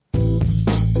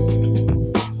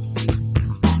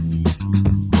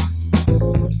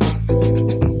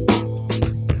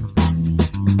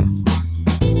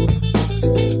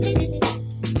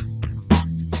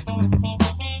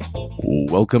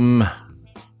Welcome,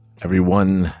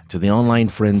 everyone, to the Online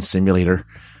Friend Simulator,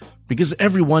 because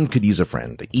everyone could use a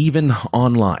friend, even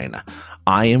online.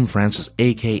 I am Francis,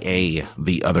 aka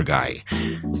The Other Guy,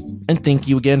 and thank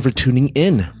you again for tuning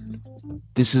in.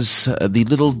 This is the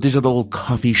little digital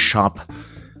coffee shop,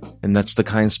 and that's the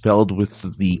kind spelled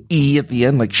with the E at the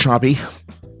end, like choppy,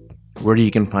 where you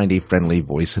can find a friendly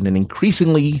voice in an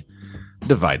increasingly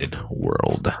divided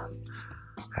world.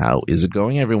 How is it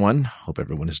going, everyone? Hope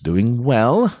everyone is doing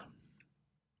well.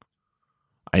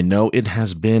 I know it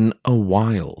has been a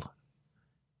while,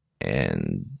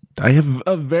 and I have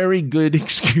a very good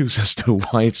excuse as to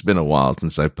why it's been a while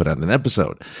since I put out an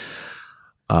episode.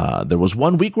 There was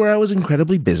one week where I was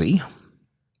incredibly busy.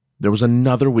 There was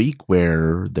another week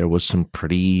where there was some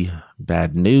pretty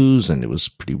bad news, and it was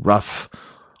pretty rough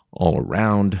all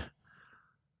around.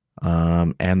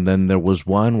 And then there was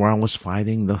one where I was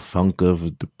fighting the funk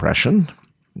of depression,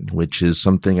 which is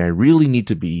something I really need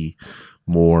to be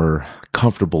more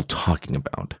comfortable talking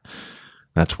about.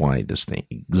 That's why this thing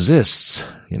exists,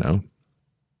 you know.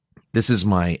 This is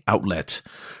my outlet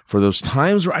for those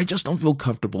times where I just don't feel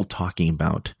comfortable talking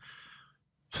about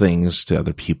things to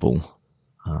other people.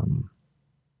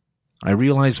 I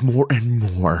realize more and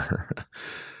more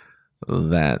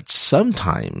that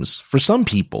sometimes, for some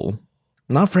people,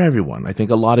 not for everyone, I think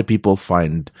a lot of people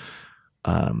find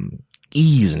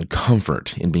ease and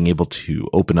comfort in being able to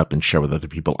open up and share with other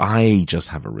people. I just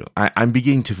have I'm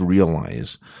beginning to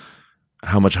realize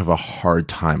how much of a hard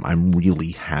time I'm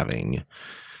really having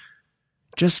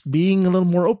just being a little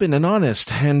more open and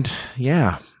honest. And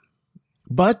yeah,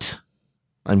 but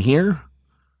I'm here.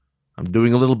 I'm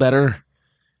doing a little better.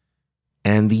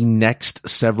 And the next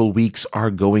several weeks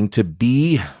are going to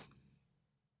be,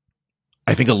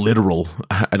 I think, a literal,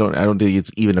 I don't think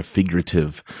it's even a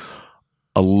figurative,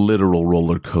 a literal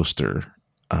roller coaster,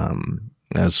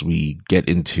 as we get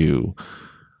into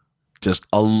just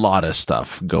a lot of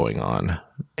stuff going on.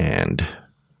 And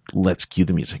let's cue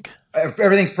the music.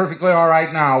 Everything's perfectly all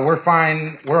right now. We're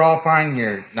fine. We're all fine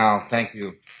here now. Thank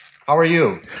you. How are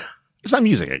you? It's not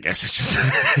music, I guess.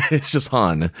 It's just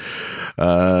Han,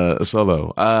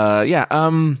 solo. Yeah.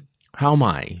 How am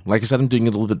I? Like I said, I'm doing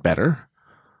a little bit better.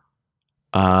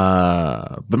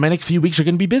 But my next few weeks are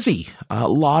going to be busy. A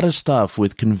lot of stuff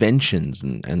with conventions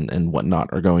and whatnot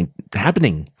are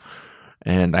happening.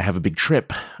 And I have a big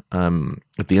trip,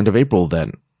 at the end of April that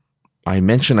I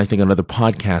mentioned, I think, on another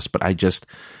podcast, but I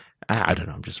don't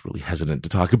know. I'm just really hesitant to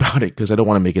talk about it because I don't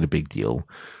want to make it a big deal.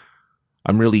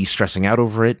 I'm really stressing out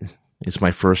over it. It's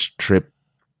my first trip.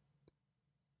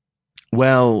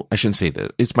 Well, I shouldn't say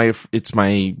that. It's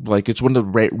one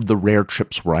of the rare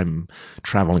trips where I'm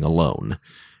traveling alone.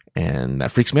 And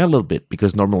that freaks me out a little bit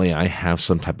because normally I have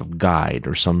some type of guide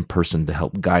or some person to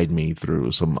help guide me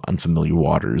through some unfamiliar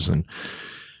waters. And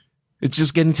it's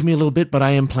just getting to me a little bit, but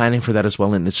I am planning for that as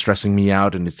well. And it's stressing me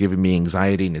out and it's giving me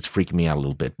anxiety and it's freaking me out a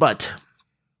little bit. But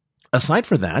aside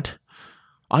from that,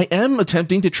 I am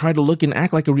attempting to try to look and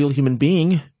act like a real human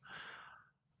being.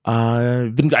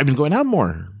 I've been going out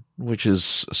more, which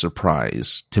is a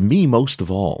surprise to me most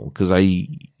of all, because I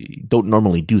don't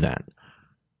normally do that.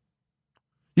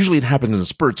 Usually it happens in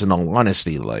spurts, in all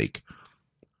honesty. Like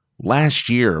last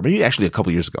year, maybe actually a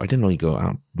couple years ago, I didn't really go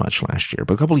out much last year,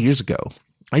 but a couple of years ago,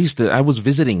 I was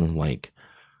visiting like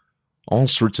all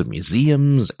sorts of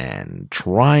museums and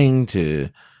trying to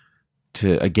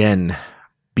again,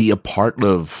 be a part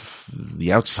of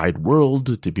the outside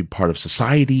world, to be part of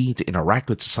society, to interact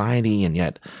with society. And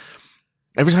yet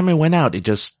every time I went out,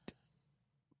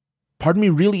 part of me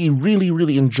really, really,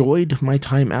 really enjoyed my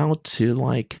time out to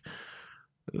like,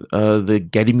 the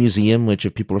Getty Museum, which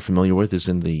if people are familiar with is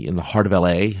in the heart of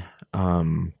LA.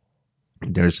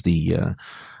 There's the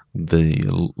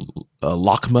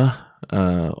LACMA,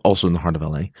 also in the heart of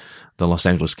LA, the Los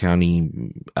Angeles County,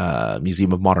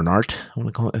 Museum of Modern Art.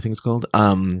 I think it's called.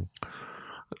 I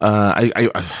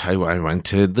went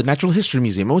to the Natural History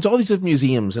Museum. I went to all these different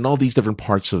museums in all these different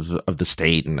parts of the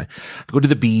state, and I go to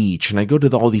the beach, and I go to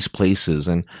all these places,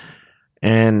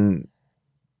 and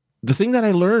the thing that I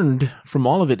learned from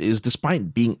all of it is,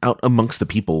 despite being out amongst the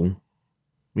people,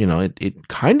 you know, it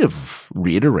kind of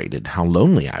reiterated how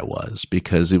lonely I was,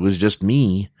 because it was just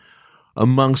me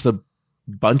amongst a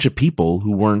bunch of people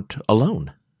who weren't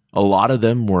alone. A lot of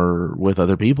them were with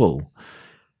other people.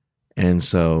 And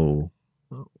so,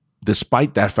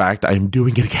 despite that fact, I'm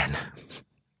doing it again.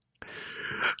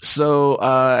 So,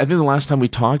 I think the last time we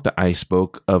talked, I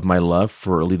spoke of my love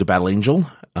for Alita Battle Angel,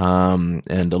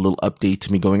 and a little update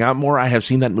to me going out more. I have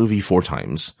seen that movie 4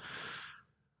 times,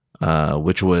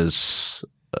 which was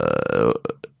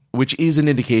which is an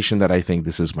indication that I think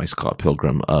this is my Scott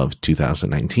Pilgrim of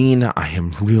 2019. I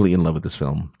am really in love with this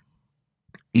film.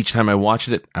 Each time I watched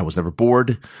it, I was never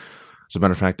bored. As a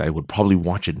matter of fact, I would probably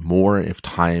watch it more if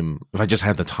I just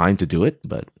had the time to do it.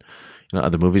 But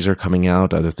other movies are coming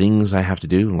out, other things I have to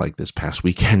do, like this past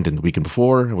weekend and the weekend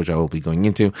before, which I will be going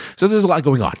into. So there's a lot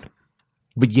going on.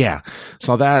 But yeah,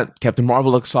 saw that. Captain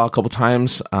Marvel I saw a couple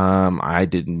times. I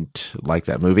didn't like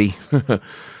that movie.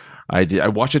 I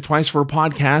watched it twice for a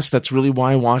podcast. That's really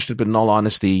why I watched it. But in all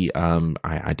honesty,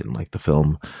 I didn't like the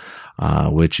film,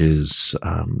 which just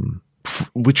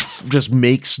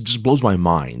blows my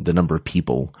mind, the number of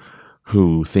people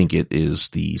who think it is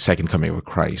the second coming of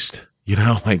Christ.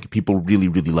 Like people really,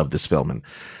 really love this film,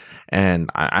 and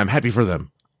I'm happy for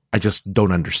them. I just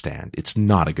don't understand. It's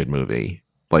not a good movie.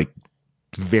 Like,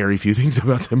 very few things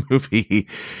about the movie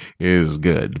is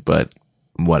good, but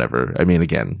whatever. I mean,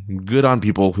 again, good on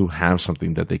people who have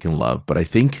something that they can love. But I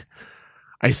think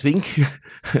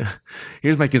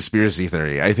here's my conspiracy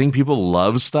theory. I think people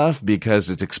love stuff because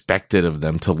it's expected of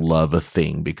them to love a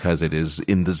thing because it is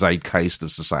in the zeitgeist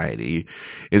of society,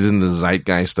 is in the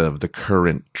zeitgeist of the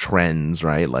current trends,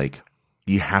 right? Like,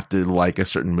 you have to like a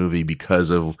certain movie because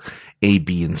of A,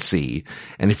 B, and C.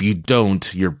 And if you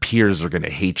don't, your peers are going to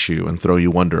hate you and throw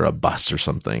you under a bus or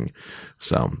something.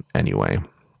 So anyway,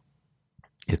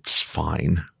 it's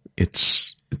fine.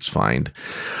 It's fine.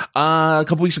 A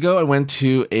couple weeks ago, I went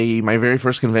to my very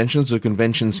first convention. So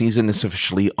convention season is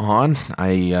officially on.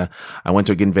 I went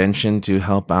to a convention to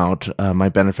help out my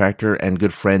benefactor and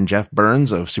good friend Jeff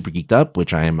Burns of Super Geeked Up,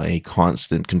 which I am a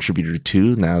constant contributor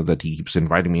to now that he keeps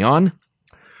inviting me on.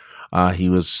 He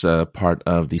was part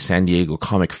of the San Diego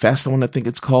Comic Fest, I think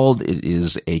it's called. It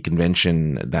is a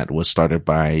convention that was started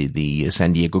by the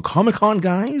San Diego Comic-Con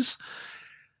guys.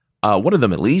 One of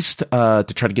them, at least, to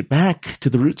try to get back to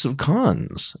the roots of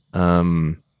cons. He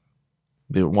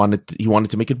wanted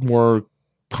to make it more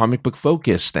comic book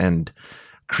focused and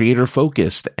creator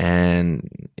focused,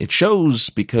 and it shows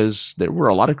because there were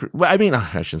a lot of. Well, I mean,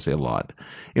 I shouldn't say a lot.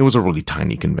 It was a really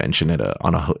tiny convention at a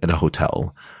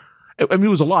hotel. I mean, it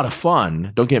was a lot of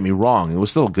fun. Don't get me wrong; it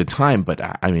was still a good time, but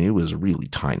I mean, it was really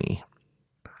tiny.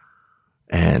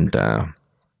 And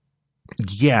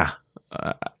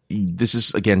this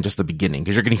is, again, just the beginning,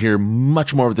 because you're going to hear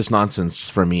much more of this nonsense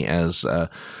from me as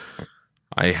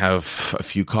I have a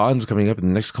few cons coming up in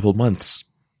the next couple of months.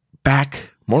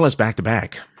 More or less back to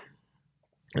back.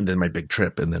 And then my big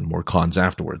trip, and then more cons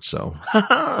afterwards. So,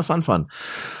 fun.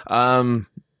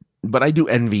 But I do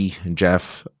envy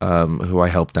Jeff, who I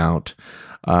helped out.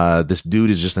 This dude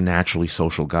is just a naturally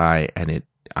social guy, and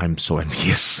I'm so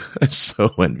envious. I'm so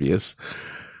envious.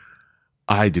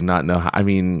 I do not know how, I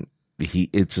mean,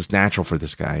 it's just natural for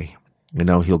this guy.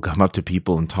 He'll come up to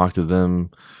people and talk to them,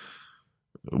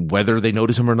 whether they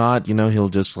notice him or not. He'll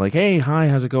just like, hey, hi,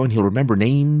 how's it going? He'll remember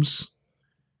names,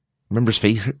 he remembers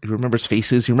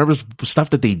faces, he remembers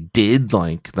stuff that they did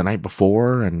like the night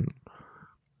before and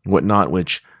whatnot,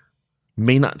 which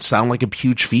may not sound like a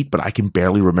huge feat, but I can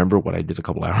barely remember what I did a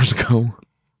couple hours ago.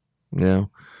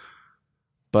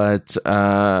 But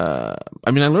I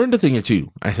mean, I learned a thing or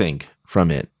two, I think,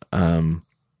 from it.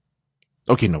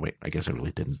 Okay, no, wait. I guess I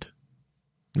really didn't.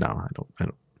 No, I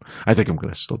don't. I think I'm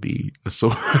going to still be I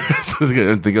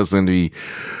think I was going to be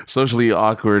socially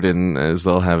awkward and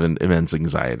still have an immense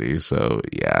anxiety. So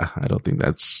yeah, I don't think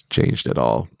that's changed at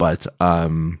all. But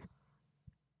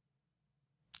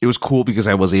it was cool because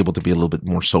I was able to be a little bit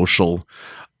more social.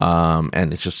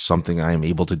 And it's just something I'm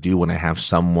able to do when I have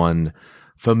someone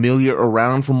familiar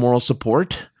around for moral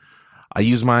support. I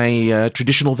use my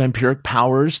traditional vampiric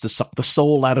powers to suck the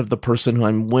soul out of the person who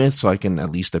I'm with so I can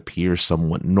at least appear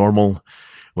somewhat normal,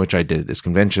 which I did at this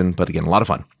convention. But again, a lot of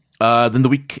fun. Then the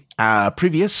week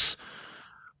previous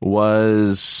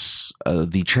was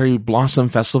the Cherry Blossom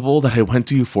Festival that I went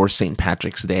to for St.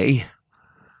 Patrick's Day.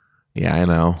 Yeah, I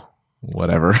know.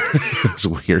 Whatever. It was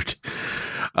weird.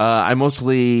 I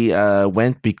mostly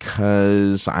went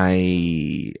because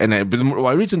the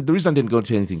reason I didn't go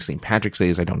to anything St. Patrick's Day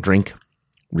is I don't drink,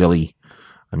 really.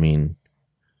 I mean,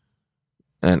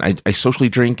 and I socially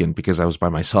drink, and because I was by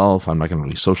myself, I'm not going to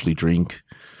really socially drink.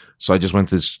 So I just went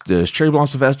to this Cherry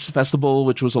Blossom Festival,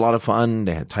 which was a lot of fun.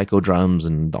 They had taiko drums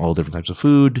and all different types of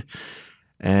food.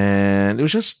 And it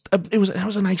was just, it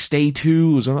was a nice day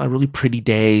too. It was a really pretty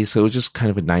day. So it was just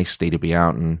kind of a nice day to be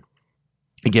out. And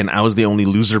again, I was the only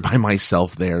loser by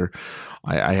myself there.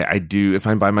 I do, if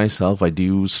I'm by myself, I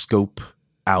do scope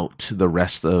out the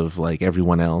rest of like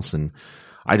everyone else. And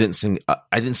I didn't see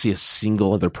a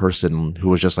single other person who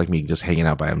was just like me, just hanging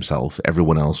out by himself.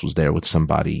 Everyone else was there with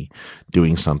somebody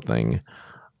doing something.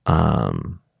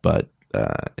 But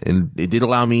and it did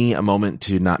allow me a moment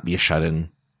to not be a shut-in,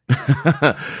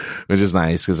 which is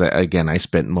nice because I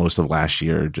spent most of last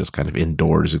year just kind of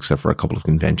indoors, except for a couple of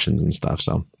conventions and stuff.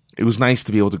 So it was nice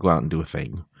to be able to go out and do a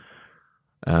thing,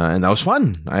 and that was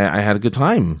fun. I had a good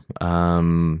time.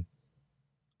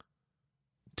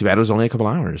 Too bad it was only a couple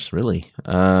hours, really.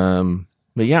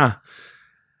 But yeah,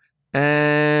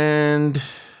 and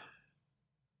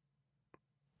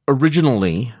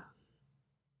originally,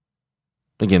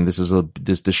 again, this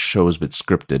show is a bit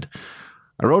scripted.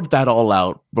 I wrote that all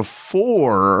out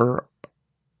before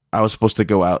I was supposed to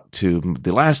go out to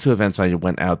the last two events. I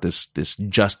went out this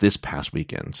past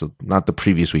weekend, so not the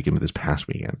previous weekend, but this past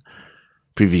weekend.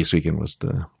 Previous weekend was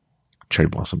the cherry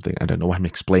blossom thing. I don't know why I'm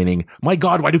explaining. My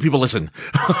God, why do people listen?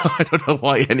 I don't know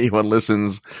why anyone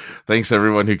listens. Thanks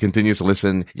everyone who continues to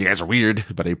listen. You guys are weird,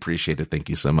 but I appreciate it. Thank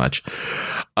you so much.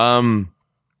 But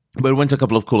I went to a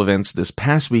couple of cool events this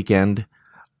past weekend,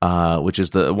 which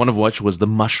is one of which was the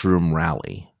Mushroom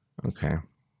Rally. Okay.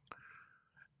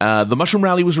 The Mushroom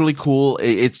Rally was really cool.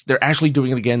 They're actually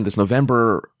doing it again this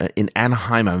November in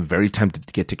Anaheim. I'm very tempted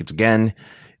to get tickets again.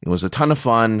 It was a ton of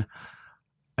fun.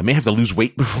 I may have to lose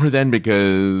weight before then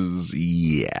because,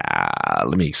 yeah,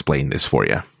 let me explain this for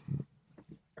you.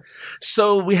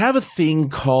 So we have a thing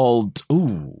called,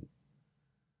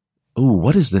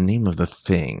 what is the name of the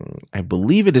thing? I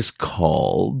believe it is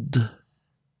called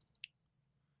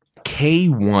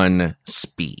K1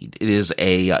 Speed. It is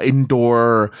a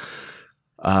indoor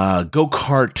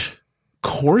go-kart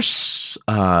course.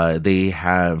 They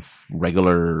have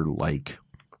regular, you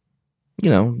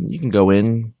can go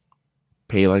in,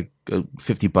 pay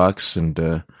 $50 and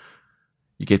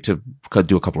you get to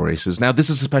do a couple of races. Now, this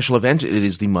is a special event. It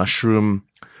is the Mushroom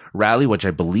Rally, which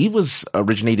I believe was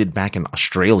originated back in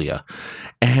Australia,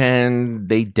 and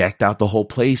they decked out the whole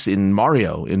place in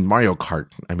Mario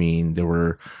Kart. I mean, there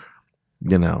were,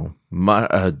 there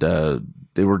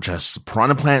were just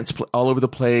piranha plants all over the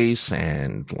place,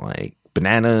 and like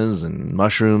bananas and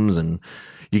mushrooms, and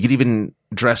you could even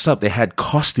dress up. They had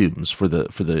costumes for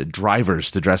the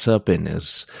drivers to dress up in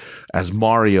as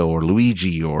Mario or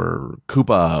Luigi or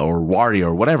Koopa or Wario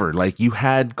or whatever. Like, you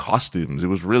had costumes. It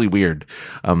was really weird.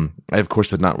 I of course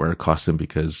did not wear a costume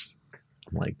because,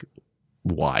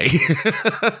 why?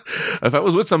 If I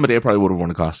was with somebody, I probably would have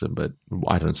worn a costume, but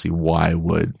I don't see why I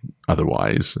would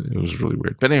otherwise. It was really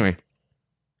weird. But anyway,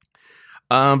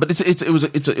 but it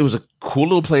was a cool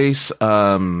little place.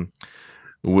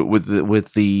 With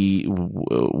the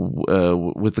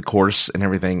course and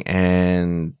everything,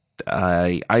 and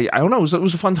I don't know, it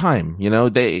was a fun time.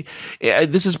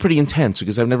 This is pretty intense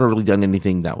because I've never really done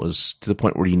anything that was to the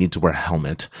point where you need to wear a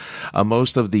helmet.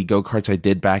 Most of the go-karts I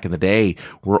did back in the day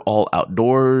were all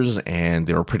outdoors, and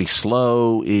they were pretty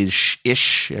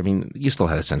slow-ish. I mean, you still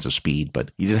had a sense of speed,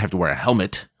 but you didn't have to wear a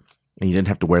helmet, and you didn't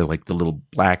have to wear the little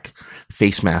black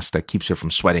face mask that keeps you from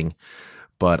sweating.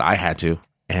 But I had to.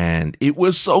 And it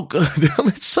was so good.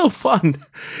 It's so fun.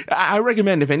 I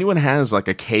recommend, if anyone has a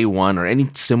K1 or any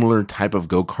similar type of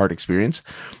go-kart experience,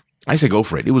 I say go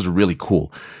for it. It was really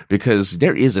cool because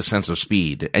there is a sense of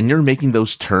speed, and you're making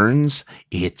those turns.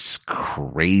 It's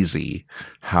crazy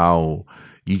how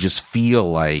you just feel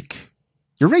like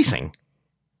you're racing.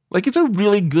 It's a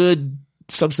really good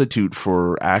substitute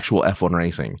for actual F1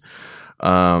 racing.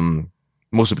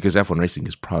 Mostly because F1 racing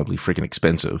is probably freaking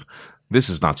expensive. This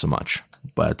is not so much.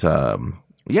 But,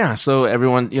 yeah, so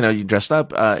everyone, you dressed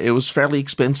up. It was fairly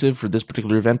expensive for this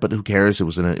particular event, but who cares? It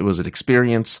was an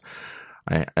experience.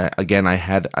 I'm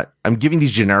giving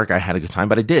these generic, I had a good time,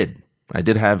 but I did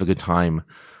have a good time.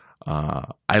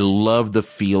 I love the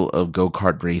feel of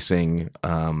go-kart racing.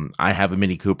 I have a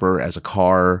Mini Cooper as a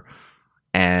car,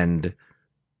 and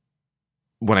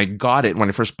when I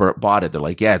first bought it, they're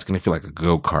like, yeah, it's going to feel like a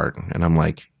go-kart. And I'm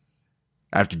like,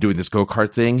 after doing this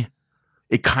go-kart thing,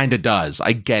 it kind of does.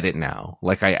 I get it now.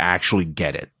 I actually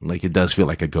get it. It does feel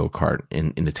like a go-kart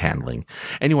in its handling.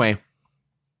 Anyway,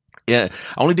 yeah,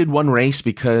 I only did one race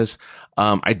because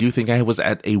I do think I was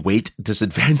at a weight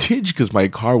disadvantage because my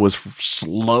car was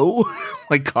slow.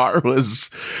 my cart was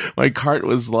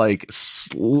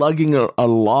slugging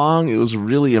along. It was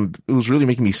really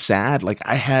making me sad.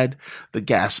 I had the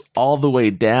gas all the way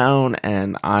down,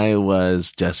 and I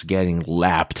was just getting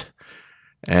lapped.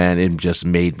 And it just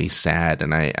made me sad.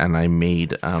 And I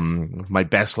made, my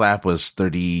best lap was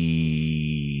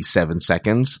 37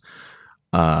 seconds.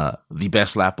 The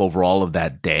best lap overall of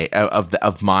that day,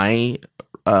 of my,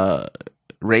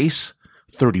 race,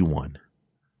 31.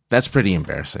 That's pretty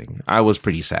embarrassing. I was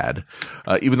pretty sad.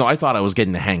 Even though I thought I was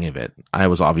getting the hang of it, I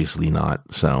was obviously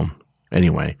not. So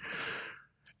anyway,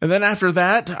 And then after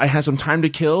that, I had some time to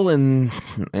kill and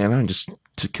I just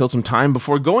to kill some time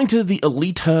before going to the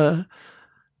Alita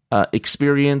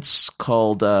experience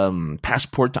called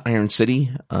Passport to Iron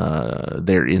City.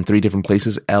 They're in 3 different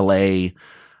places: LA,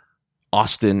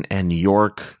 Austin, and New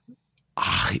York.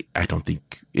 I don't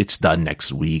think it's done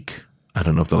next week. I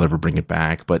don't know if they'll ever bring it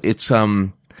back, but it's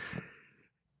a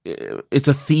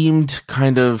themed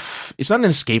kind of, it's not an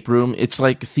escape room. It's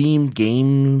like themed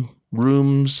game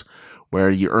rooms where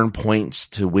you earn points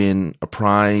to win a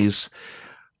prize.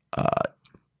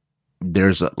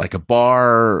 There's like a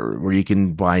bar where you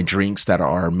can buy drinks that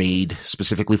are made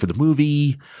specifically for the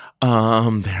movie.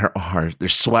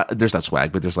 There's not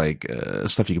swag, but there's like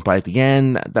stuff you can buy at the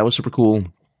end. That was super cool.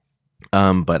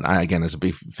 But I, again, as a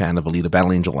big fan of Alita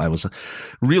Battle Angel, I was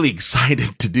really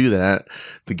excited to do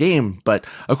the game. But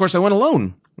of course I went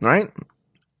alone, right?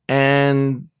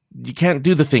 And you can't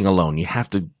do the thing alone. You have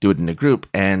to do it in a group.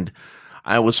 And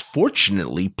I was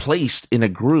fortunately placed in a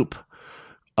group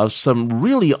of some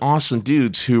really awesome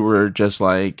dudes who were just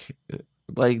like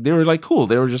they were like cool.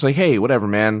 They were just like, hey, whatever,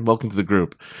 man, welcome to the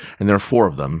group. And there are 4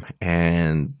 of them,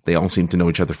 and they all seem to know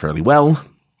each other fairly well.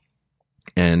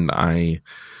 And I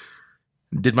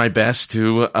did my best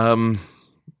to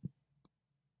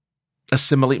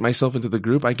assimilate myself into the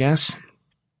group, I guess.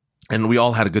 And we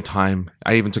all had a good time.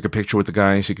 I even took a picture with the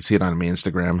guys. You can see it on my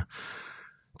Instagram.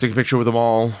 Took a picture with them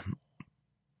all.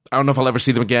 I don't know if I'll ever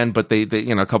see them again, but they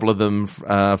a couple of them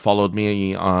followed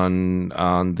me on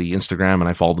the Instagram, and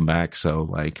I followed them back. So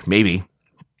like maybe,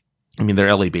 I mean,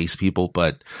 they're LA based people,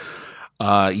 but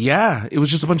yeah, it was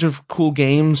just a bunch of cool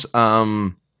games.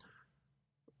 The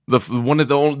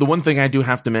one thing I do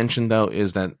have to mention though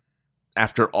is that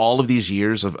after all of these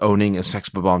years of owning a Sex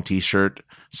Bomb t-shirt,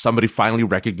 somebody finally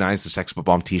recognized the Sex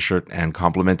Bomb t-shirt and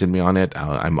complimented me on it.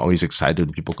 I'm always excited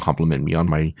when people compliment me on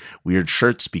my weird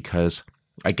shirts because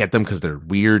I get them because they're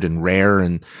weird and rare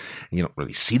and you don't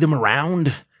really see them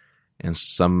around. And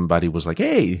somebody was like,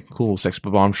 hey, cool Sex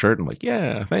Bomb shirt. I'm like,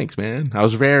 yeah, thanks, man. I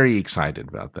was very excited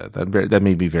about that. That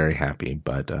made me very happy.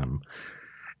 But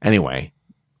anyway,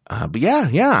 but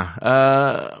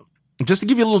yeah. Just to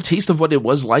give you a little taste of what it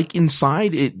was like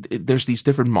inside, there's these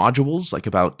different modules, like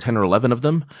about 10 or 11 of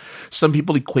them. Some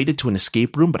people equate it to an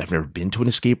escape room, but I've never been to an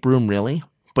escape room, really.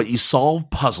 But you solve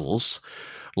puzzles.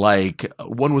 Like,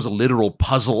 one was a literal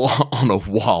puzzle on a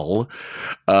wall,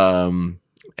 and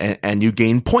you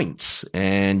gain points.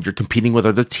 And you're competing with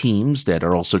other teams that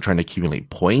are also trying to accumulate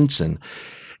points. And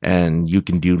you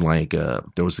can do, like,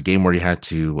 there was a game where you had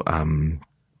to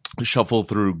shuffle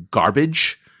through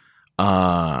garbage.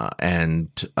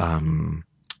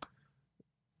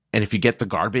 And if you get the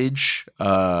garbage,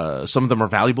 some of them are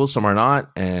valuable, some are not,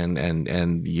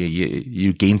 and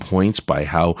you gain points by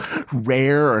how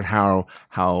rare and how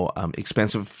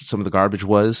expensive some of the garbage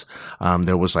was.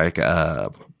 There was like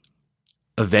a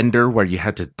vendor where you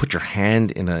had to put your hand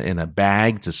in a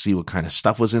bag to see what kind of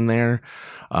stuff was in there.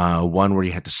 One where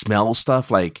you had to smell stuff.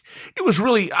 Like, it was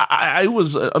really, I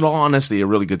was, in all honesty, a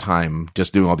really good time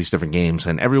just doing all these different games,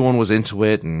 and everyone was into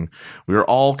it, and we were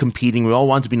all competing. We all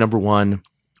wanted to be number one.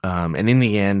 And in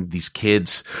the end, these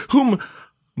kids, whom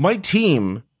my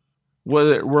team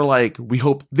were like, we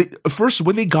hope first,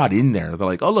 when they got in there, they're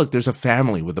like, oh, look, there's a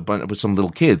family with some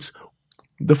little kids.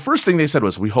 The first thing they said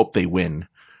was, we hope they win.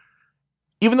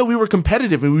 Even though we were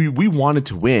competitive and we wanted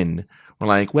to win, we're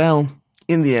like, well,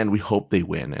 in the end, we hope they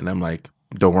win. And I'm like,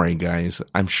 don't worry, guys.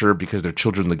 I'm sure because they're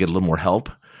children, they'll get a little more help.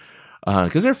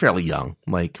 Because they're fairly young,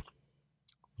 like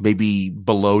maybe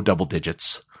below double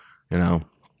digits, you know.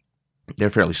 They're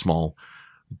fairly small.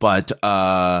 But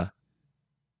they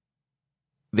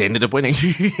ended up winning.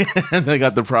 And they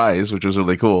got the prize, which was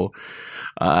really cool.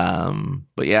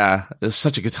 But yeah, it was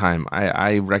such a good time.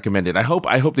 I recommend it. I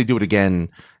hope they do it again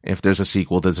if there's a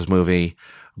sequel to this movie.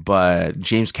 But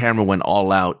James Cameron went all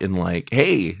out in like,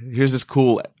 hey, here's this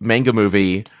cool manga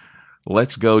movie.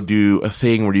 Let's go do a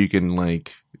thing where you can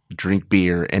like drink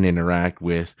beer and interact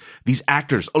with these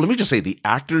actors. Oh, let me just say, the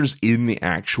actors in the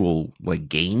actual like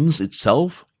games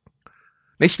itself,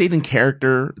 they stayed in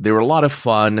character. They were a lot of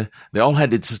fun. They all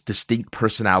had its distinct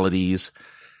personalities.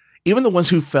 Even the ones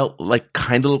who felt like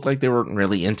kind of looked like they weren't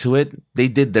really into it, they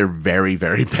did their very,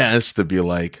 very best to be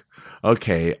like,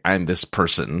 okay, I'm this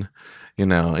person. You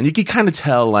know, and you could kind of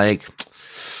tell, like,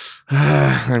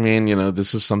 I mean, you know,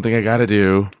 this is something I got to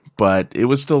do, but it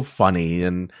was still funny,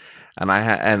 and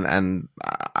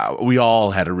we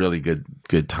all had a really good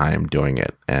time doing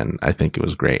it, and I think it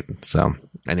was great. So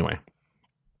anyway,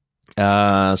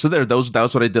 that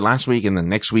was what I did last week, and then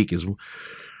next week is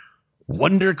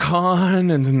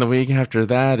WonderCon, and then the week after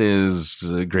that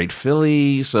is Great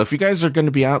Philly. So if you guys are going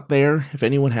to be out there, if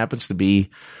anyone happens to be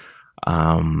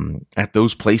at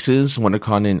those places,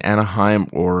 WonderCon in Anaheim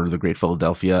or the Great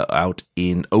Philadelphia out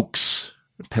in Oaks,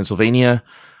 Pennsylvania,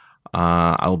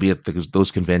 I'll be at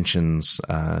those conventions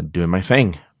doing my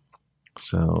thing.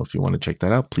 So if you want to check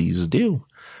that out, please do.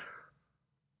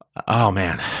 Oh,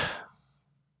 man.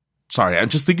 Sorry, I'm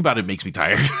just thinking about it makes me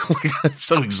tired. It's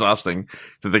so exhausting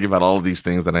to think about all of these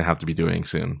things that I have to be doing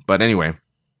soon. But anyway,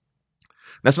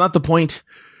 that's not the point.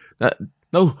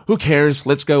 No, who cares?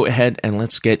 Let's go ahead and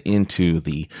let's get into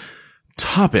the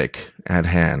topic at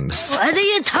hand. What are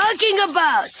you talking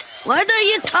about? What are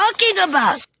you talking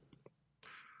about?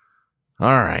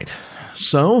 All right.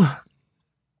 So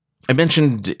I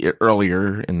mentioned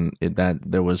earlier that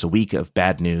there was a week of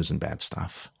bad news and bad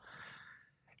stuff.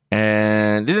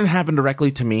 And it didn't happen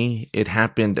directly to me. It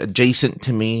happened adjacent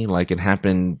to me, like it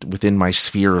happened within my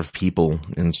sphere of people.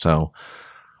 And so,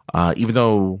 so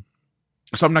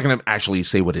I'm not going to actually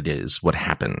say what it is, what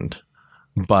happened,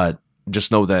 but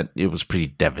just know that it was pretty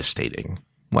devastating,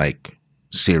 like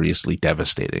seriously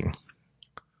devastating.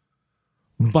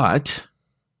 But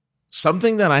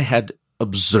something that I had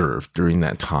observed during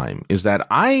that time is that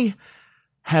I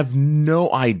have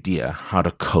no idea how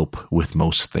to cope with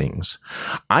most things.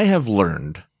 I have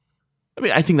learned,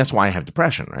 I think that's why I have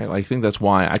depression, right? I think that's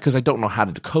why, because I don't know how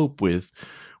to cope with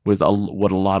what a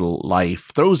lot of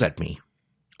life throws at me.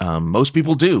 Most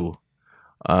people do.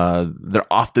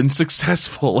 They're often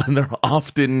successful and they're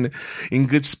often in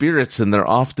good spirits and they're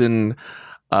often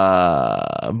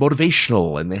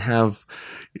motivational, and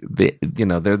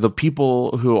they're the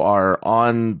people who are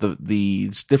on the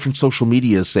different social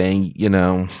media saying,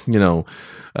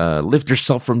 lift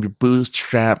yourself from your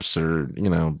bootstraps, or,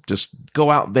 just go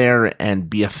out there and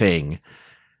be a thing.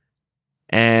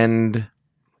 And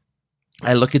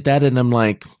I look at that and I'm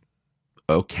like,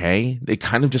 okay, it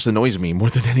kind of just annoys me more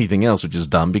than anything else, which is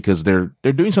dumb, because they're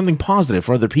doing something positive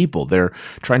for other people. They're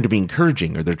trying to be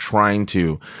encouraging, or they're trying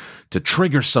to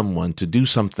trigger someone to do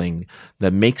something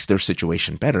that makes their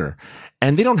situation better.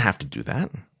 And they don't have to do that.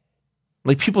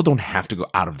 Like, people don't have to go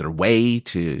out of their way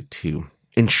to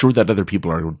ensure that other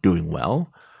people are doing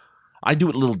well. I do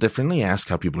it a little differently. I ask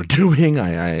how people are doing.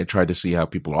 I try to see how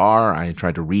people are. I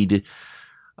try to read,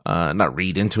 not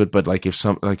read into it, but if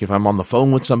I'm on the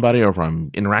phone with somebody, or if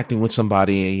I'm interacting with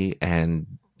somebody and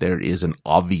there is an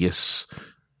obvious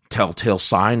telltale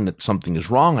sign that something is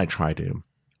wrong, I try to,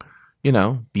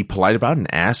 be polite about it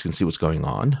and ask and see what's going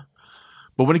on.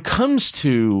 But when it comes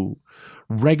to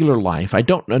regular life, I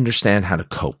don't understand how to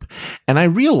cope. And I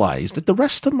realize that the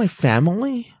rest of my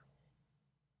family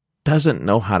doesn't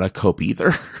know how to cope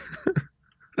either.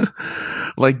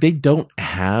 Like, they don't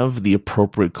have the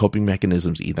appropriate coping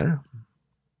mechanisms either.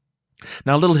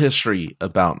 Now, a little history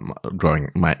about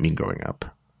me growing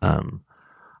up.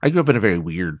 I grew up in a very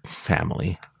weird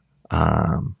family.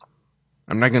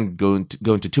 I'm not going to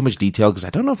go into too much detail because I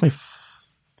don't know if my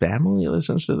family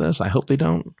listens to this. I hope they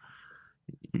don't.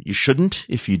 You shouldn't.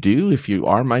 If you do, if you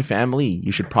are my family,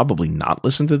 you should probably not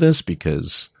listen to this,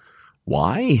 because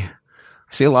why?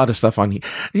 I say a lot of stuff on here.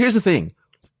 Here's the thing.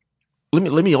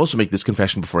 Let me also make this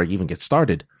confession before I even get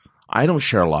started. I don't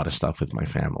share a lot of stuff with my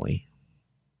family.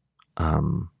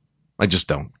 I just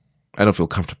don't. I don't feel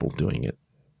comfortable doing it.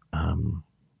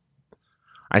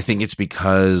 I think it's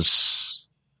because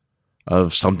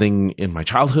of something in my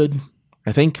childhood.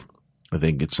 I think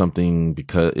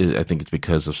it's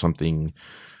because of something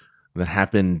that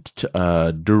happened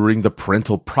during the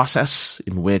parental process,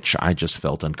 in which I just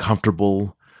felt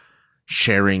uncomfortable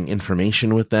sharing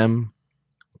information with them.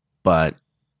 But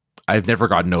I've never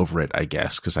gotten over it, I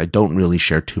guess, because I don't really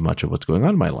share too much of what's going on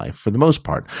in my life for the most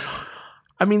part.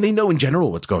 I mean, they know in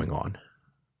general what's going on,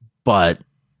 but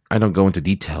I don't go into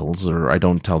details, or I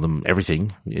don't tell them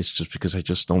everything. It's just because I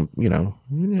just don't,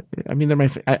 I mean,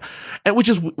 they're which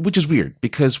is weird,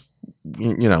 because,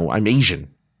 I'm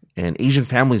Asian, and Asian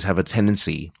families have a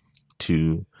tendency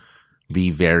to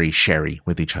be very sharey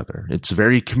with each other. It's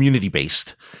very community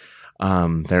based.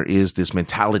 There is this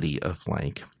mentality of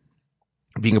like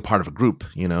being a part of a group.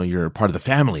 You're a part of the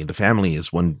family. The family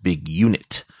is one big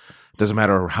unit. It doesn't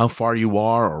matter how far you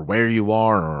are, or where you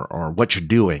are, or what you're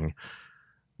doing.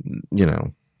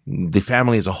 The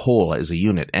family as a whole is a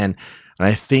unit. And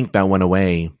I think that went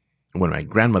away when my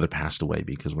grandmother passed away,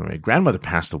 because when my grandmother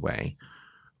passed away,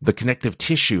 the connective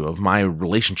tissue of my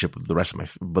relationship with the rest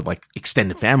of but like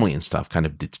extended family and stuff kind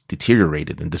of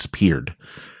deteriorated and disappeared.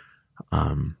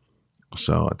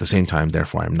 So at the same time,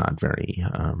 therefore, I'm not very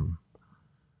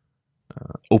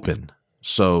open.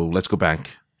 So let's go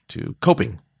back to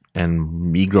coping.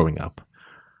 and me growing up.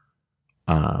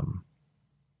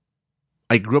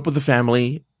 I grew up with a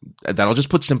family that I'll just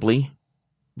put simply,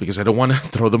 because I don't want to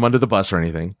throw them under the bus or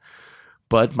anything.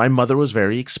 But my mother was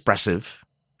very expressive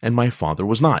and my father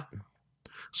was not.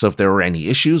 So if there were any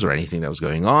issues or anything that was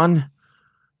going on,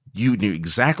 you knew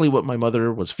exactly what my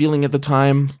mother was feeling at the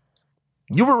time.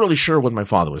 You weren't really sure what my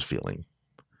father was feeling.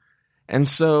 And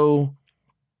so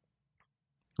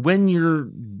when you're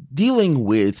dealing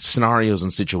with scenarios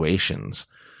and situations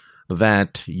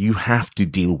that you have to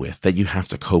deal with, that you have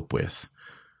to cope with,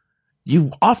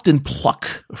 you often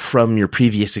pluck from your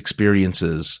previous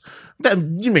experiences that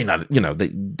you may not,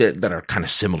 that are kind of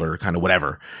similar, kind of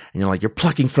whatever. And you're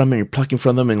plucking from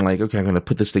them and like, okay, I'm going to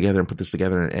put this together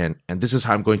and this is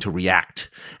how I'm going to react.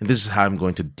 And this is how I'm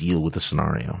going to deal with the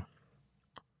scenario.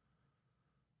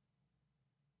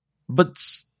 But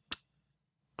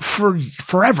for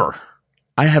forever,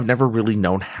 I have never really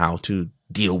known how to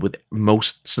deal with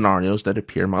most scenarios that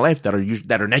appear in my life that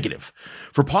are negative.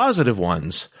 For positive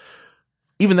ones,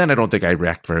 even then, I don't think I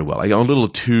react very well. I get a little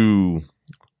too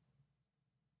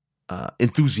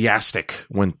enthusiastic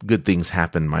when good things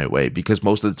happen my way, because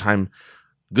most of the time,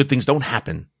 good things don't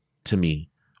happen to me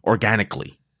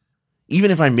organically.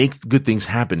 Even if I make good things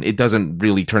happen, it doesn't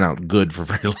really turn out good for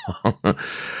very long.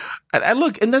 And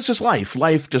look, and that's just life.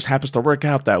 Life just happens to work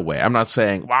out that way. I'm not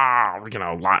saying, wow,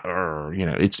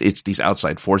 it's these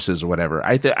outside forces or whatever.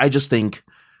 I just think,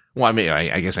 well, I mean,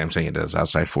 I guess I'm saying it as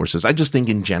outside forces. I just think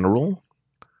in general,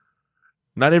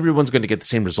 not everyone's going to get the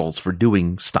same results for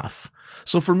doing stuff.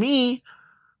 So for me,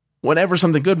 whenever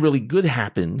something really good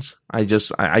happens, I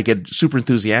get super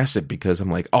enthusiastic because I'm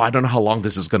like, oh, I don't know how long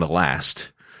this is going to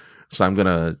last. So I'm going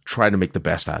to try to make the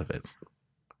best out of it.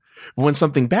 But when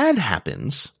something bad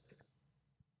happens,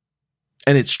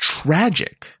 and it's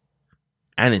tragic,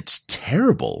 and it's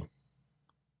terrible,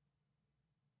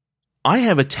 I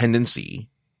have a tendency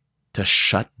to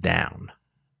shut down.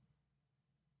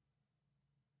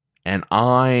 And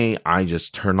I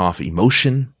just turn off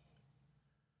emotion.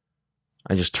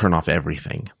 I just turn off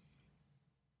everything.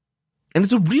 And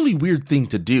it's a really weird thing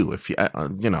to do. If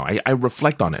I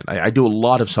reflect on it. I do a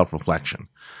lot of self-reflection.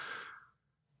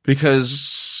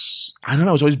 Because, I don't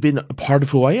know, it's always been a part of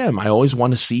who I am. I always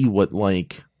want to see what,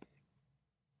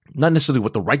 not necessarily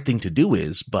what the right thing to do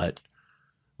is, but,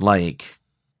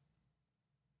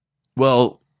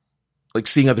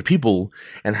 seeing other people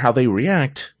and how they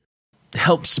react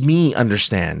helps me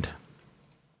understand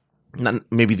not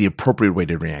maybe the appropriate way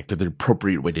to react or the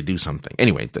appropriate way to do something.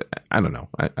 Anyway, I don't know.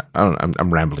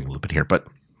 I'm rambling a little bit here, but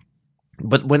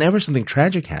whenever something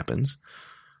tragic happens,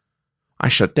 I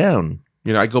shut down.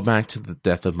 I go back to the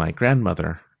death of my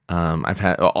grandmother. I've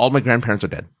had all my grandparents are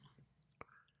dead,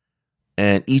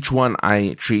 and each one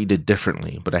I treated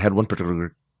differently. But I had one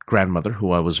particular grandmother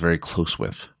who I was very close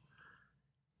with,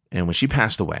 and when she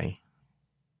passed away,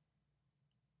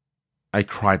 I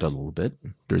cried a little bit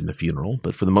during the funeral,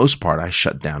 but for the most part, I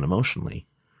shut down emotionally.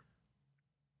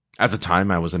 At the time,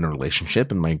 I was in a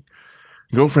relationship, and my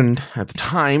girlfriend at the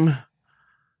time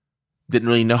didn't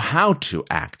really know how to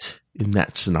act in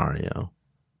that scenario.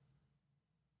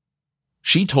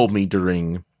 She told me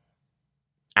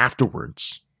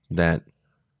afterwards that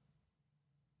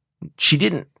she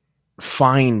didn't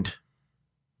find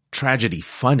tragedy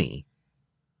funny,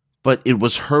 but it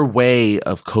was her way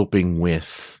of coping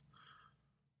with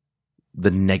the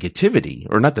negativity,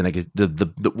 or not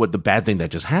the what the bad thing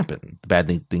that just happened. The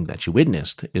bad thing that she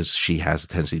witnessed is she has a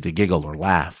tendency to giggle or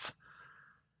laugh,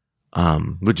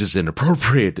 which is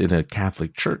inappropriate in a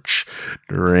Catholic church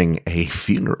during a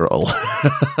funeral.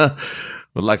 But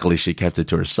luckily she kept it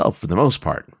to herself for the most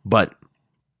part. But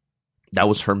that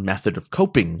was her method of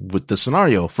coping with the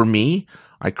scenario. For me,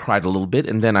 I cried a little bit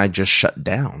and then I just shut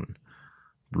down.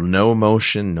 No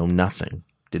emotion, no nothing.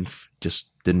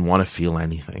 Didn't want to feel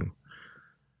anything.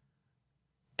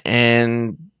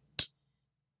 And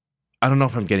I don't know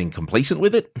if I'm getting complacent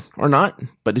with it or not,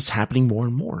 but it's happening more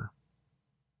and more.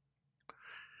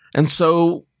 And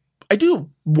so I do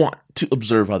want to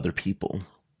observe other people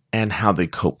and how they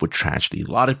cope with tragedy.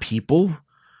 A lot of people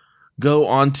go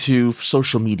onto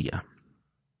social media,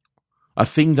 a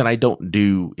thing that I don't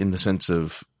do in the sense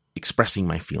of expressing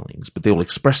my feelings, but they will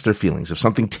express their feelings. If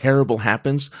something terrible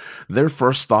happens, their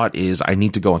first thought is, I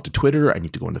need to go onto Twitter, I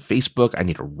need to go onto Facebook, I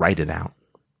need to write it out.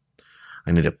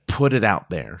 I need to put it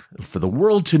out there for the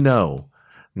world to know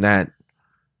that,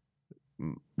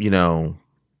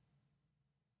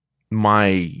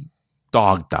 my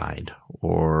dog died,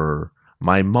 or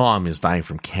my mom is dying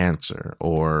from cancer,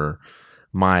 or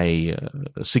my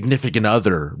significant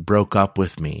other broke up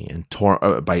with me and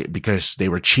because they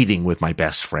were cheating with my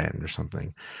best friend or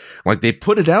something. Like, they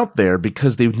put it out there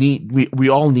because we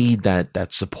all need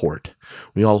that support.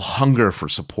 We all hunger for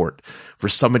support, for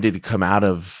somebody to come out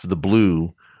of the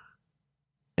blue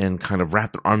and kind of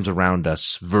wrap their arms around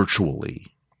us virtually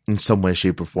in some way,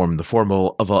 shape, or form, in the form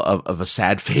of a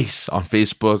sad face on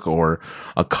Facebook or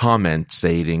a comment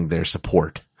stating their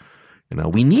support.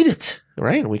 We need it,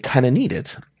 right? We kind of need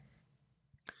it.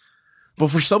 But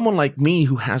for someone like me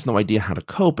who has no idea how to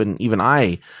cope, and even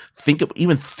I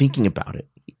thinking about it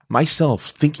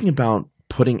myself, thinking about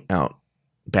putting out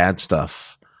bad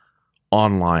stuff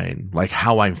online, like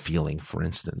how I'm feeling, for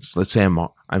instance. Let's say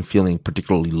I'm feeling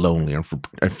particularly lonely, or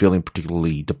I'm feeling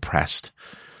particularly depressed.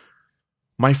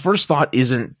 My first thought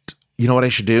isn't, you know what I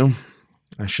should do?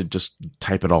 I should just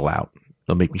type it all out.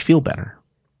 It'll make me feel better.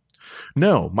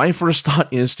 No, my first thought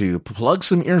is to plug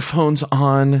some earphones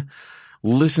on,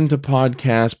 listen to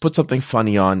podcasts, put something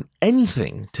funny on,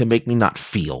 anything to make me not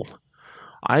feel.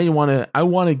 I want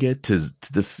to get to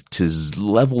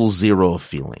level 0 of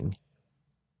feeling,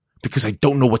 because I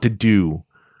don't know what to do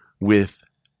with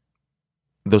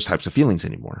those types of feelings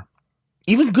anymore.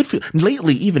 Even good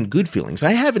feelings.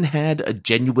 I haven't had a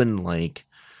genuine,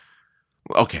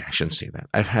 okay, I shouldn't say that.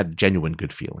 I've had genuine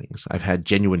good feelings. I've had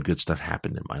genuine good stuff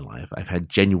happen in my life. I've had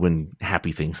genuine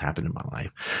happy things happen in my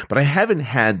life. But I haven't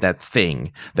had that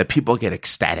thing that people get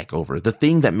ecstatic over, the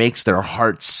thing that makes their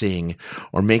heart sing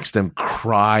or makes them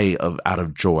cry out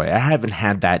of joy. I haven't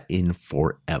had that in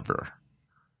forever.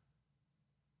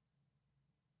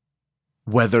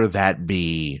 Whether that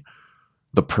be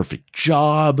the perfect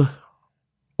job,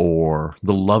 or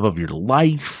the love of your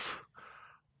life,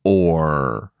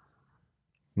 or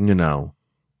the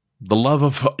love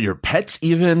of your pets,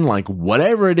 even,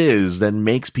 whatever it is that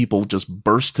makes people just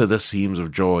burst to the seams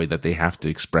of joy that they have to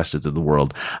express it to the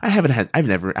world. I haven't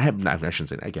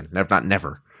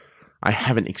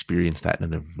experienced that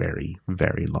in a very,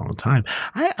 very long time.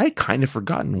 I kind of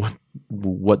forgotten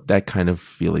what that kind of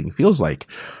feeling feels like.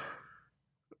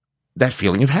 That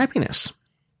feeling of happiness.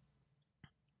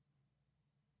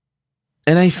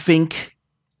 And I think,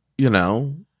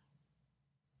 I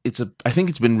think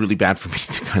it's been really bad for me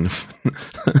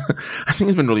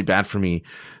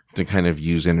to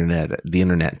use the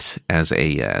internet as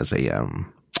a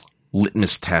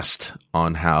litmus test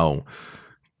on how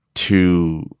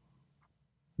to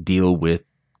deal with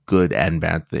good and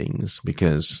bad things,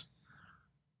 because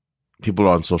people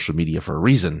are on social media for a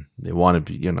reason. They want to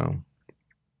be,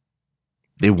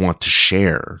 they want to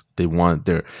share.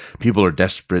 People are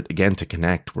desperate again to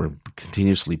connect. We're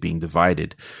continuously being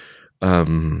divided.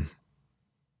 And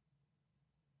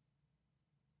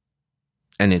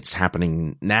it's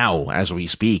happening now as I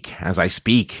speak.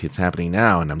 It's happening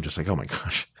now. And I'm just like, oh my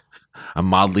gosh, I'm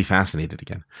mildly fascinated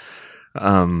again.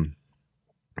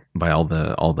 By all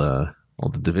the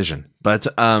division.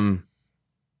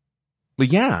 But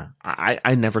yeah,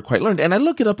 I never quite learned, and I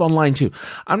look it up online too.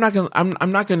 I'm not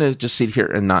gonna just sit here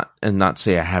and not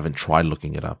say I haven't tried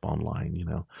looking it up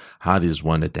online. How does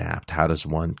one adapt? How does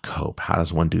one cope? How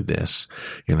does one do this?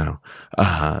 What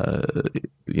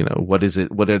is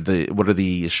it? What are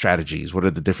the strategies? What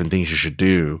are the different things you should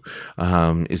do?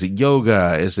 Is it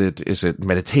yoga? Is it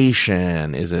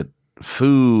meditation? Is it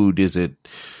food? Is it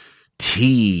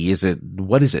tea?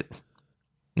 What is it?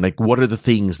 What are the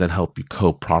things that help you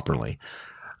cope properly?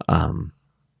 And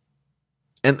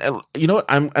you know what?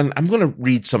 I'm going to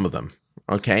read some of them.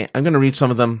 Okay. I'm going to read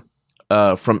some of them,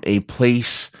 from a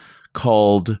place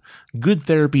called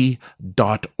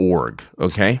goodtherapy.org.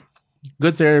 Okay.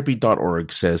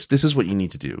 Goodtherapy.org says, this is what you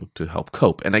need to do to help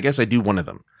cope. And I guess I do one of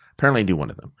them. Apparently I do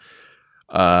one of them.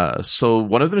 So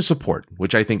one of them is support,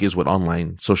 which I think is what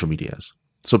online social media is.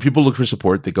 So people look for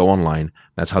support. They go online.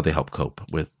 That's how they help cope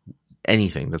with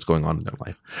anything that's going on in their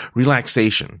life.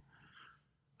 Relaxation.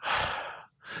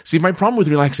 See, my problem with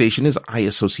relaxation is I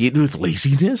associate it with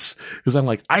laziness, because I'm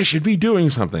like, I should be doing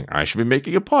something. I should be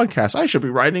making a podcast. I should be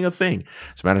writing a thing.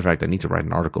 As a matter of fact, I need to write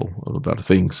an article about a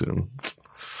thing soon.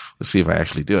 Let's see if I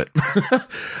actually do it.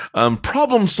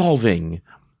 Problem solving.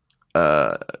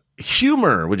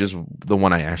 Humor, which is the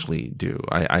one I actually do.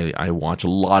 I watch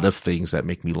a lot of things that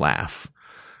make me laugh.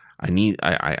 I need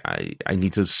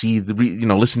to see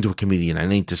listen to a comedian. I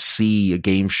need to see a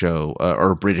game show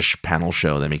or a British panel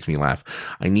show that makes me laugh.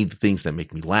 I need the things that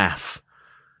make me laugh,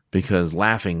 because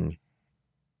laughing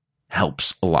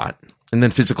helps a lot. And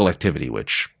then physical activity,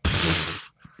 which,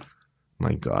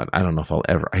 my God, I don't know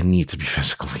if I need to be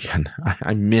physical again.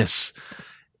 I miss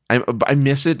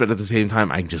it, but at the same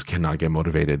time, I just cannot get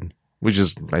motivated. which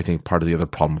is, I think, part of the other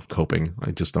problem of coping.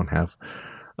 I just don't have,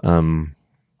 I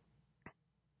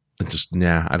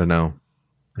don't know.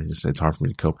 It's hard for me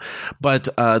to cope. But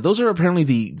those are apparently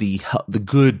the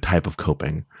good type of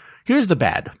coping. Here's the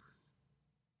bad.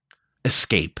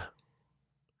 Escape.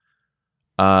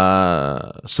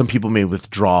 Some people may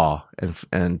withdraw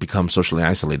and become socially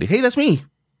isolated. Hey, that's me.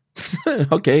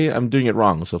 Okay, I'm doing it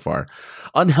wrong so far.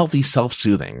 Unhealthy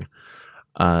self-soothing.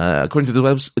 According to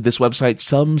this website,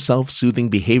 some self-soothing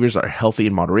behaviors are healthy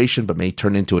in moderation, but may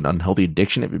turn into an unhealthy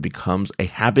addiction if it becomes a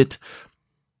habit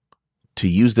to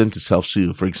use them to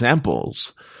self-soothe. For example,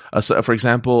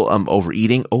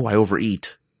 overeating. Oh, I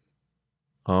overeat.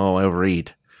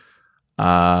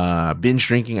 Binge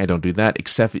drinking. I don't do that.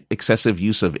 Excessive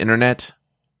use of internet.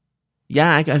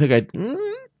 Yeah, I think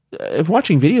if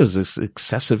watching videos is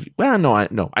excessive. Well, no,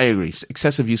 I agree.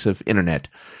 Excessive use of internet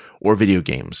or video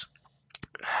games.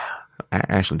 I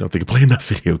actually don't think I play enough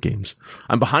video games.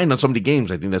 I'm behind on so many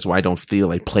games. I think that's why I don't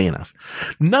feel I play enough.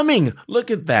 Numbing. Look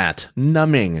at that.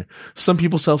 Numbing. Some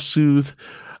people self-soothe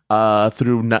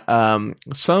through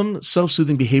some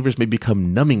self-soothing behaviors may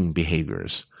become numbing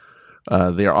behaviors.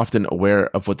 They are often aware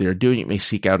of what they are doing. It may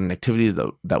seek out an activity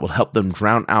that will help them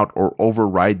drown out or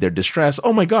override their distress.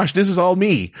 Oh my gosh, this is all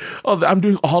me. Oh, I'm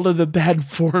doing all of the bad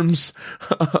forms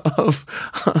of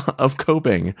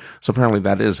coping. So apparently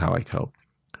that is how I cope.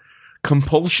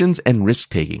 Compulsions and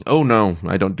risk-taking. Oh no,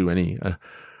 I don't do any.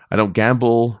 I don't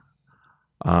gamble.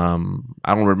 I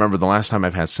don't remember the last time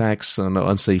I've had sex. So no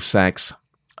unsafe sex.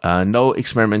 No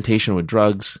experimentation with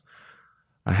drugs.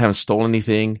 I haven't stolen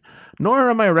anything.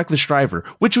 Nor am I a reckless driver,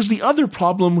 which was the other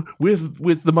problem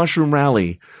with the Mushroom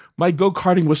Rally. My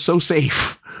go-karting was so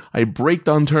safe. I braked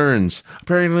on turns.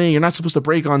 Apparently, you're not supposed to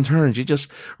brake on turns. You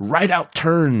just ride out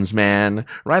turns, man.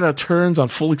 Ride out turns on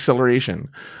full acceleration.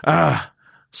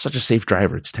 Such a safe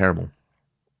driver. It's terrible.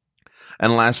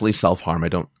 And lastly, self-harm.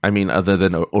 Other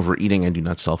than overeating, I do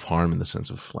not self-harm in the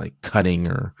sense of like cutting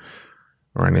or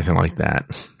anything like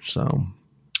that. So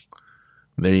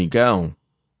there you go.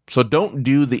 So don't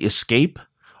do the escape,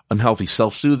 unhealthy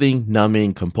self-soothing,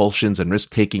 numbing, compulsions, and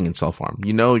risk-taking and self-harm.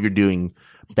 You know you're doing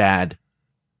bad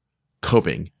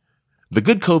coping. The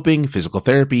good coping, physical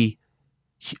activity,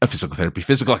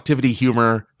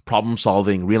 humor,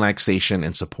 problem-solving, relaxation,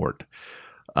 and support.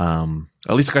 At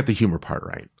least I got the humor part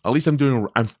right. At least I'm doing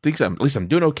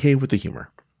okay with the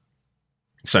humor.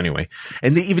 So anyway,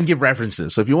 and they even give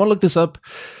references. So if you want to look this up,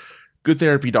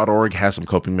 goodtherapy.org has some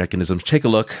coping mechanisms. Take a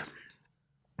look.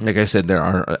 Like I said, there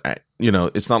are,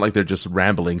 it's not like they're just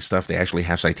rambling stuff. They actually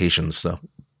have citations. So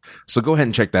go ahead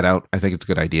and check that out. I think it's a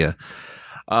good idea.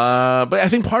 But I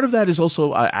think part of that is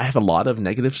also, I have a lot of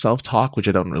negative self-talk, which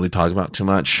I don't really talk about too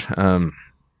much. I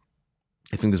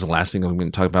think this is the last thing I'm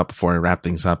going to talk about before I wrap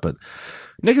things up. But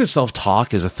negative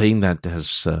self-talk is a thing that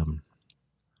has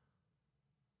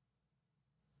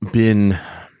been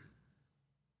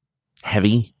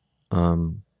heavy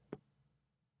in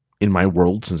my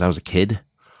world since I was a kid.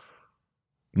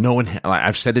 No one,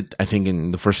 I've said it, I think,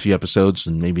 in the first few episodes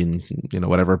and maybe in,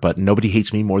 whatever, but nobody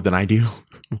hates me more than I do.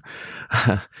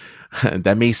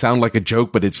 That may sound like a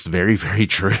joke, but it's very, very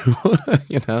true.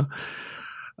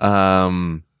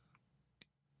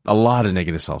 A lot of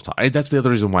negative self-talk. That's the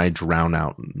other reason why I drown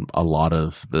out a lot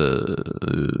of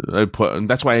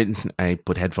that's why I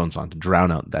put headphones on, to drown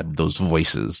out those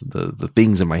voices, the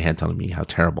things in my head telling me how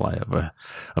terrible of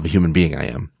a human being I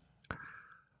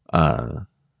am.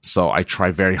 So I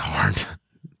try very hard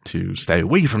to stay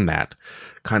away from that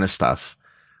kind of stuff.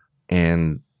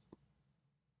 And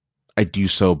I do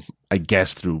so, I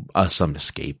guess, through some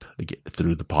escape,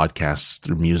 through the podcasts,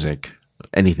 through music,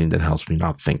 anything that helps me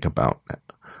not think about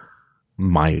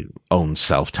my own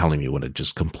self telling me what a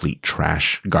just complete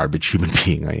trash, garbage human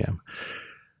being I am.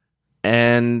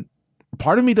 And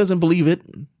part of me doesn't believe it.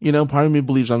 Part of me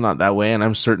believes I'm not that way. And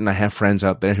I'm certain I have friends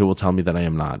out there who will tell me that I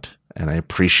am not. And I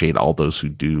appreciate all those who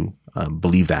do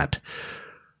believe that.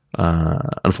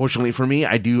 Unfortunately for me,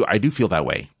 I do feel that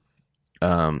way.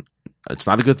 It's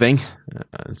not a good thing.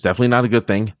 It's definitely not a good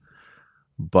thing.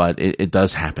 But it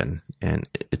does happen. And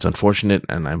it's unfortunate.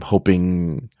 And I'm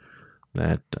hoping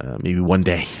that maybe one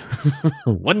day,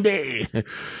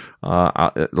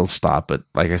 it'll stop. But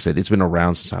like I said, it's been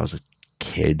around since I was a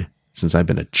kid, since I've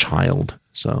been a child.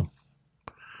 So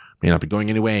may not be going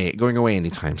away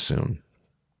anytime soon.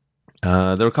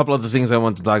 There were a couple other things I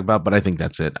wanted to talk about, but I think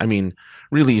that's it. I mean,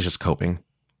 really, it's just coping.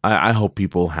 I hope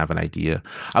people have an idea.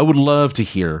 I would love to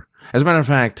hear. As a matter of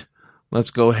fact, let's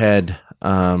go ahead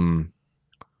and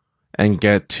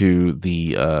get to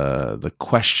the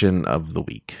question of the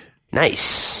week.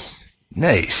 Nice.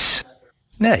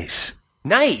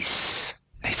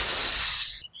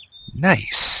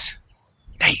 Nice.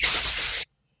 Nice.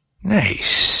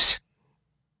 Nice.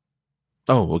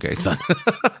 Oh, okay, it's done.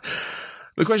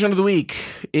 The question of the week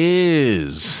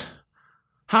is,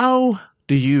 how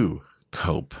do you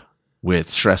cope with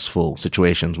stressful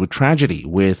situations, with tragedy,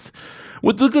 with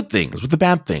the good things, with the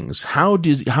bad things? How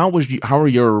are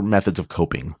your methods of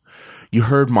coping? You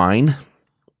heard mine.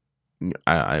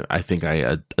 I think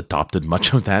I adopted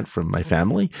much of that from my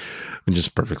family, which is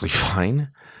perfectly fine.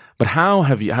 But how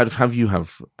have you I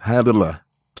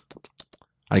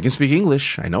can speak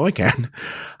English. I know I can.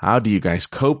 How do you guys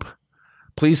cope?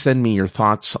 Please send me your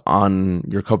thoughts on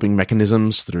your coping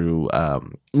mechanisms through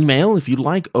email if you'd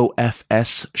like,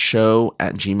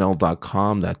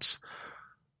 ofsshow@gmail.com. That's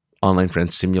Online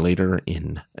Friends Simulator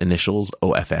in initials,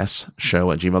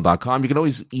 ofsshow@gmail.com. You can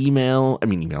always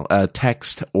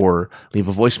text or leave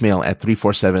a voicemail at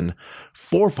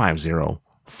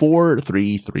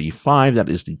 347-450-4335. That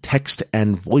is the text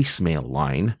and voicemail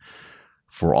line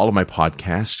for all of my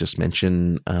podcasts. Just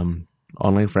mention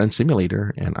Online Friends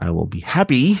Simulator, and I will be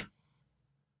happy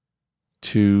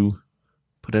to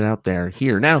put it out there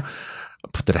here. Now,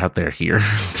 put that out there here.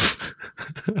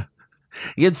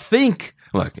 You'd think,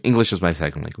 look, English is my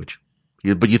second language,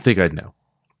 but you'd think I'd know.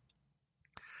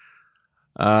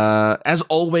 As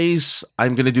always,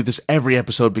 I'm going to do this every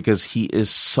episode because he is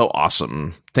so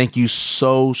awesome. Thank you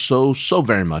so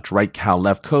very much, Right Cal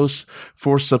Left Coast,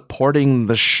 for supporting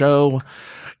the show.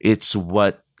 It's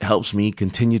what helps me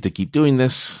continue to keep doing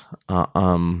this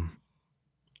on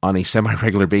a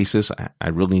semi-regular basis. I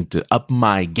really need to up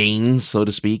my gains, so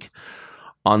to speak,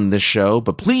 on this show.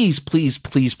 But please,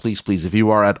 if you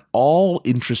are at all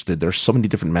interested, there's so many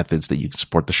different methods that you can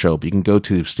support the show. But you can go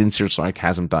to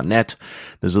sinceresarcasm.net.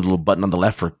 There's a little button on the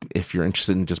left for if you're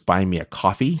interested in just buying me a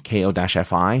coffee,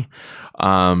 KO-FI.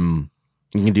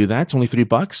 You can do that. It's only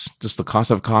 $3, just the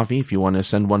cost of coffee if you want to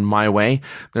send one my way.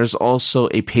 There's also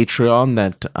a Patreon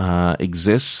that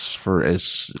exists for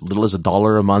as little as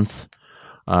 $1 a month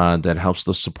that helps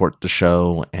to support the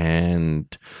show.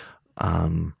 And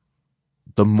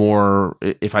the more,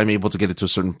 if I'm able to get it to a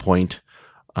certain point,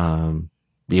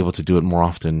 be able to do it more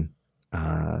often,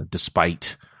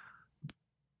 despite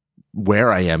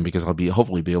where I am, because I'll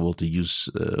hopefully be able to use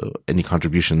any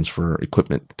contributions for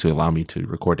equipment to allow me to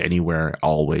record anywhere,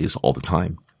 always, all the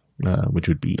time, which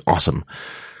would be awesome.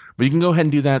 But you can go ahead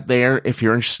and do that there if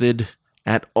you're interested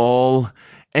at all.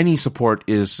 Any support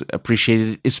is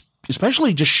appreciated,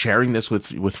 especially just sharing this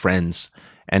with friends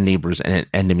and neighbors and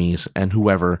enemies and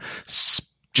whoever.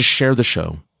 Just share the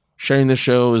show. Sharing the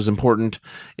show is important.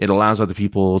 It allows other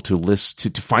people to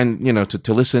listen,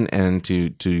 to listen and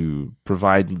to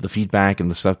provide the feedback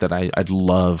and the stuff that I'd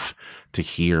love to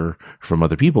hear from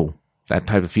other people. That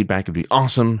type of feedback would be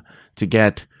awesome to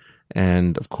get,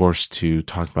 and of course to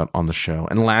talk about on the show.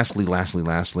 And lastly,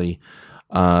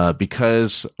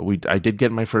 because I did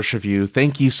get my first review.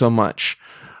 Thank you so much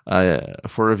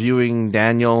for reviewing,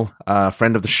 Daniel,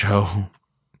 friend of the show.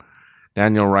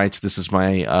 Daniel writes, this is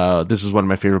one of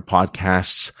my favorite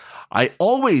podcasts. I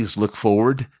always look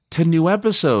forward to new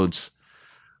episodes.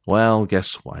 Well,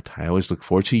 guess what? I always look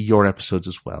forward to your episodes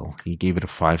as well. He gave it a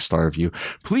 5-star review.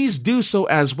 Please do so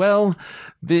as well.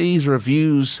 These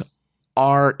reviews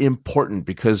are important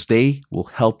because they will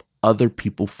help other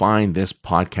people find this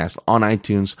podcast on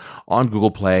iTunes, on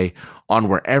Google Play, on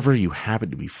wherever you happen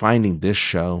to be finding this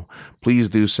show. Please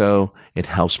do so. It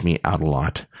helps me out a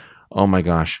lot. Oh my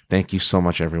gosh. Thank you so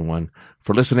much, everyone,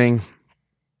 for listening.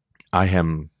 I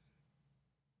am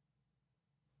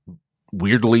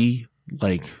weirdly,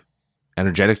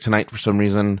 energetic tonight for some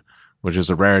reason, which is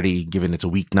a rarity given it's a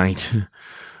weeknight.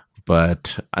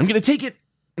 But I'm going to take it.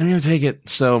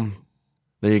 So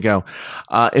there you go.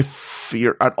 If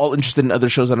you're at all interested in other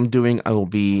shows that I'm doing, I will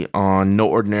be on No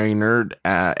Ordinary Nerd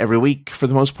every week for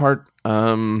the most part.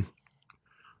 So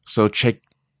check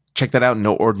that out,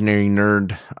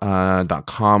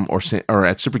 noordinarynerd.com or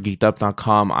at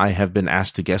supergeekedup.com. I have been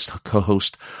asked to guest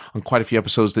co-host on quite a few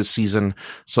episodes this season.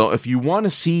 So if you want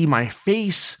to see my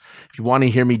face, if you want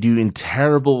to hear me do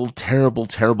terrible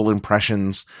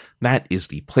impressions, that is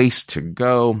the place to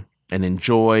go and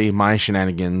enjoy my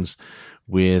shenanigans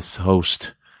with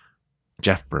host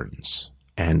Jeff Burns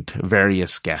and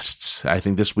various guests. I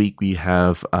think this week we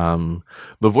have the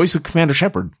voice of Commander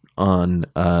Shepard on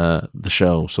the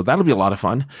show, so that'll be a lot of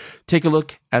fun. Take a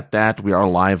look at that. We are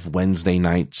live Wednesday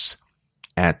nights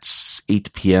at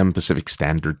 8 p.m. Pacific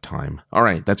Standard Time. All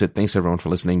right, that's it. Thanks everyone for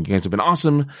listening. You guys have been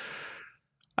awesome.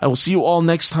 I will see you all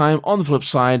next time on the flip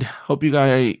side. Hope you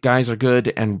guys are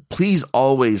good, and please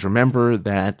always remember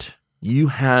that you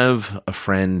have a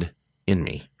friend in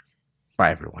me.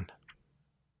 Bye everyone.